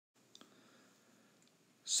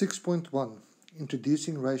6.1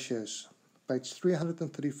 Introducing Ratios, page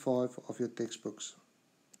 335 of your textbooks.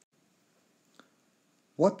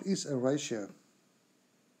 What is a ratio?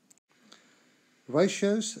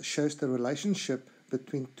 Ratios shows the relationship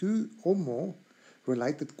between two or more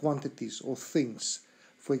related quantities or things.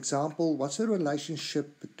 For example, what's the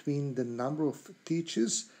relationship between the number of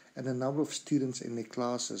teachers and the number of students in their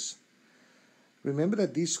classes? Remember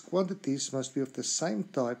that these quantities must be of the same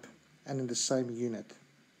type and in the same unit.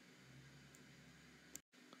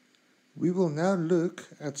 We will now look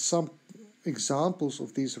at some examples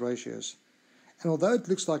of these ratios. And although it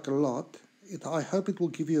looks like a lot, I hope it will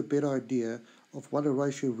give you a better idea of what a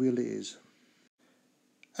ratio really is.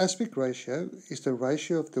 Aspect ratio is the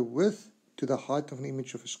ratio of the width to the height of an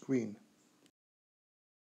image of a screen.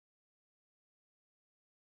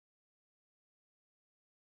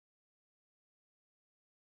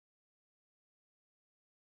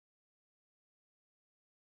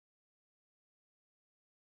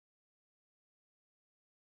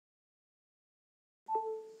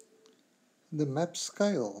 The map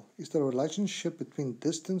scale is the relationship between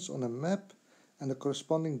distance on a map and the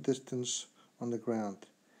corresponding distance on the ground.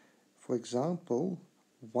 For example,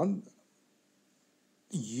 1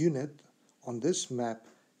 unit on this map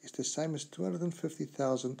is the same as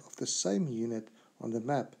 250,000 of the same unit on the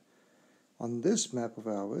map. On this map of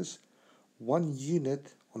ours, 1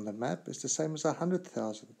 unit on the map is the same as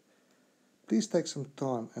 100,000. Please take some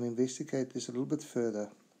time and investigate this a little bit further,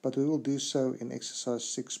 but we will do so in exercise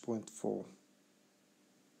 6.4.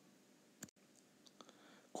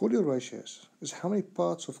 Cordial ratios is how many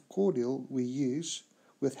parts of cordial we use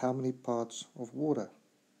with how many parts of water.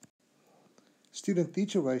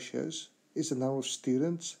 Student-teacher ratios is the number of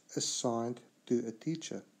students assigned to a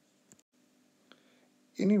teacher.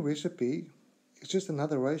 Any recipe is just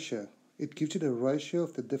another ratio. It gives you the ratio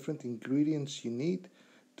of the different ingredients you need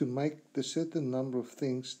to make the certain number of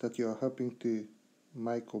things that you are hoping to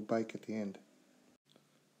make or bake at the end.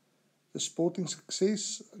 The sporting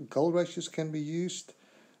success goal ratios can be used,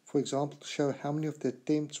 for example, to show how many of the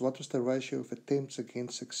attempts, what was the ratio of attempts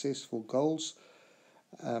against successful goals.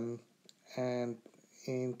 And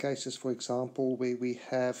in cases, for example, where we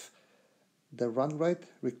have the run rate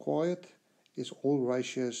required, is all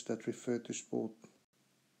ratios that refer to sport.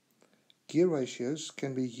 Gear ratios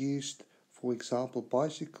can be used, for example,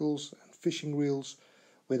 bicycles and fishing reels,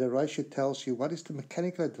 where the ratio tells you what is the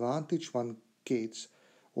mechanical advantage one gets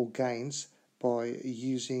or gains by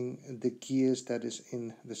using the gears that is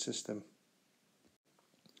in the system.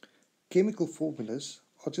 Chemical formulas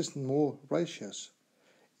are just more ratios.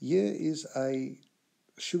 Here is a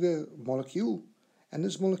sugar molecule, and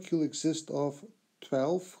this molecule exists of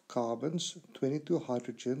 12 carbons, 22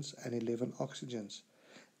 hydrogens, and 11 oxygens.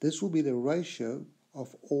 This will be the ratio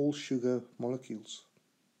of all sugar molecules.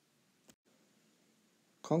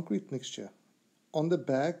 Concrete mixture. On the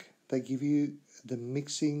bag, they give you the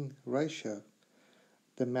mixing ratio,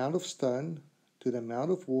 the amount of stone to the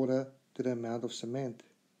amount of water to the amount of cement.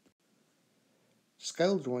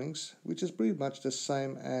 Scale drawings, which is pretty much the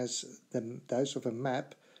same as those of a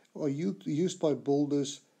map, are used by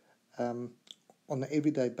builders on an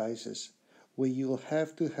everyday basis, where you'll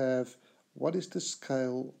have to have what is the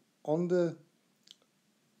scale on the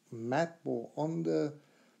map or on the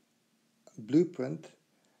blueprint.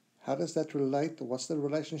 How does that relate? What's the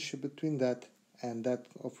relationship between that and that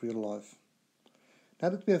of real life? Now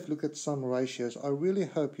that we have looked at some ratios, I really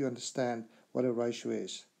hope you understand what a ratio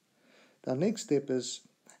is. The next step is,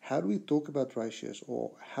 how do we talk about ratios,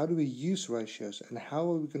 or how do we use ratios, and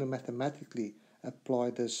how are we going to mathematically apply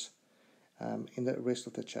this in the rest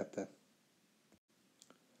of the chapter?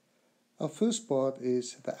 Our first part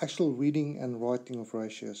is the actual reading and writing of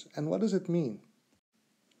ratios. And what does it mean?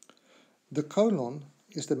 The colon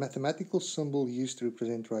is the mathematical symbol used to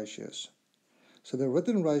represent ratios. So the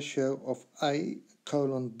written ratio of A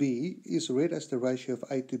colon B is read as the ratio of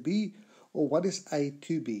A to B, or what is A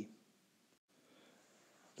to B.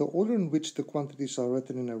 The order in which the quantities are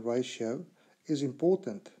written in a ratio is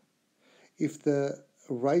important. If the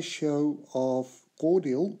ratio of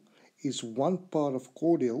cordial is 1 part of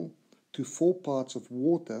cordial to 4 parts of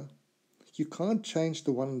water, you can't change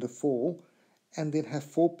the 1 and the 4 and then have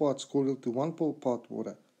 4 parts cordial to 1 part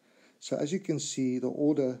water. So as you can see, the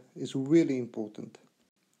order is really important.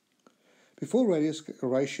 Before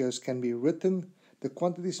ratios can be written, the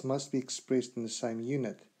quantities must be expressed in the same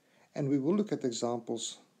unit, and we will look at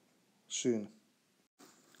examples soon.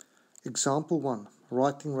 Example 1.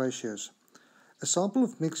 Writing ratios. A sample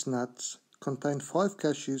of mixed nuts contained 5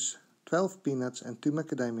 cashews, 12 peanuts, and 2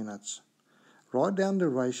 macadamia nuts. Write down the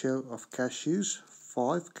ratio of cashews,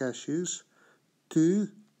 5 cashews, 2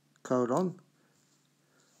 colon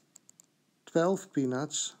 12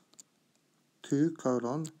 peanuts, 2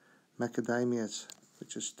 colon macadamias,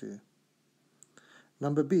 which is 2.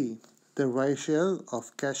 Number B, the ratio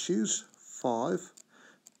of cashews, 5,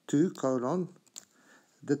 2 colon,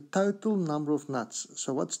 the total number of nuts.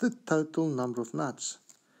 So what's the total number of nuts?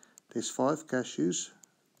 There's 5 cashews,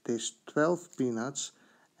 there's 12 peanuts,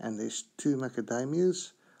 and there's 2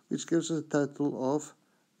 macadamias, which gives us a total of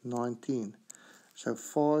 19. So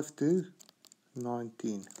 5 to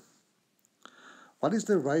 19. What is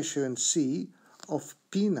the ratio in C of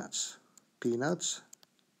peanuts? Peanuts,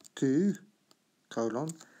 2 colon,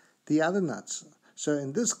 the other nuts. So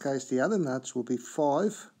in this case, the other nuts will be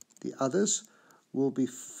 5, the others will be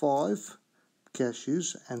 5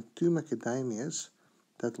 cashews and 2 macadamias.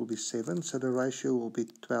 That will be 7, so the ratio will be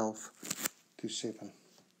 12 to 7.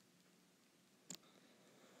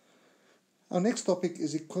 Our next topic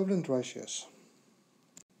is equivalent ratios.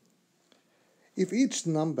 If each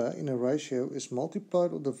number in a ratio is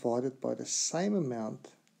multiplied or divided by the same amount,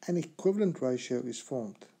 an equivalent ratio is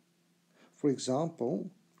formed. For example,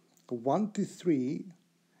 1 to 3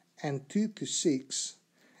 and 2 to 6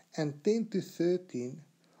 and 10 to 13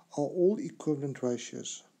 are all equivalent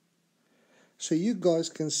ratios. So you guys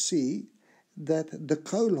can see that the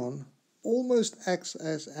colon almost acts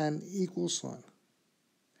as an equal sign.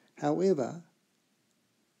 However,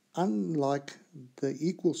 unlike the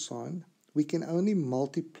equal sign, we can only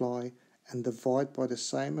multiply and divide by the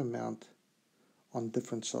same amount on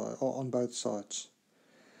different sides or on both sides.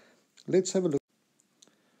 Let's have a look.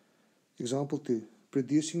 Example 2.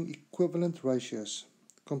 Producing equivalent ratios.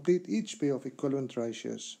 Complete each pair of equivalent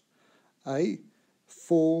ratios. A,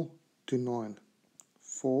 4 to 9.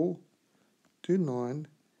 4 to 9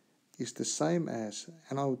 is the same as,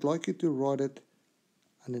 and I would like you to write it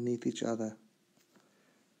underneath each other,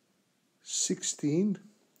 16.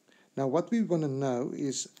 Now what we want to know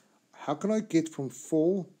is, how can I get from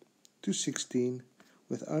 4 to 16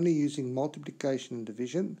 with only using multiplication and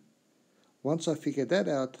division? Once I figure that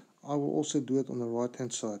out, I will also do it on the right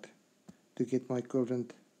hand side to get my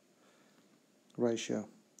equivalent ratio.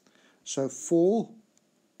 So 4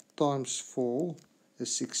 times 4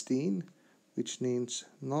 is 16, which means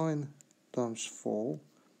 9 times 4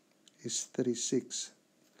 is 36.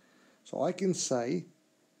 So I can say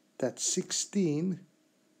that 16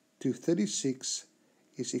 to 36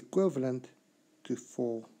 is equivalent to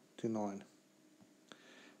 4 to 9.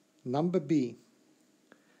 Number B,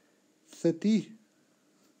 30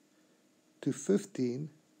 to 15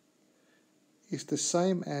 is the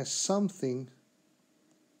same as something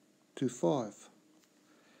to 5.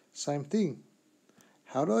 Same thing.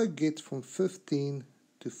 How do I get from 15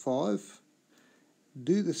 to 5?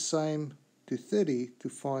 Do the same to 30 to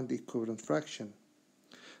find the equivalent fraction.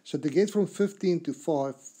 So to get from 15 to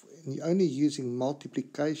 5, only using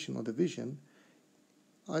multiplication or division,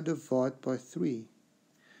 I divide by 3,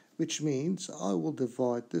 which means I will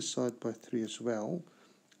divide this side by 3 as well,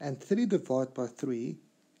 and 3 divided by 3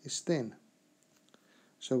 is 10.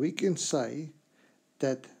 So we can say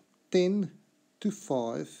that 10 to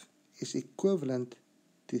 5 is equivalent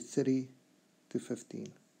to 30 to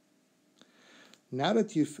 15. Now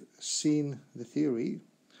that you've seen the theory,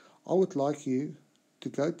 I would like you to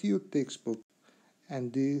go to your textbook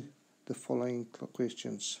and do the following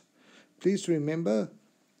questions. Please remember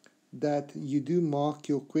that you do mark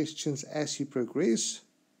your questions as you progress,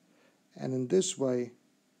 and in this way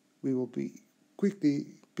we will be quickly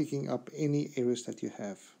picking up any errors that you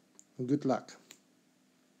have. Good luck.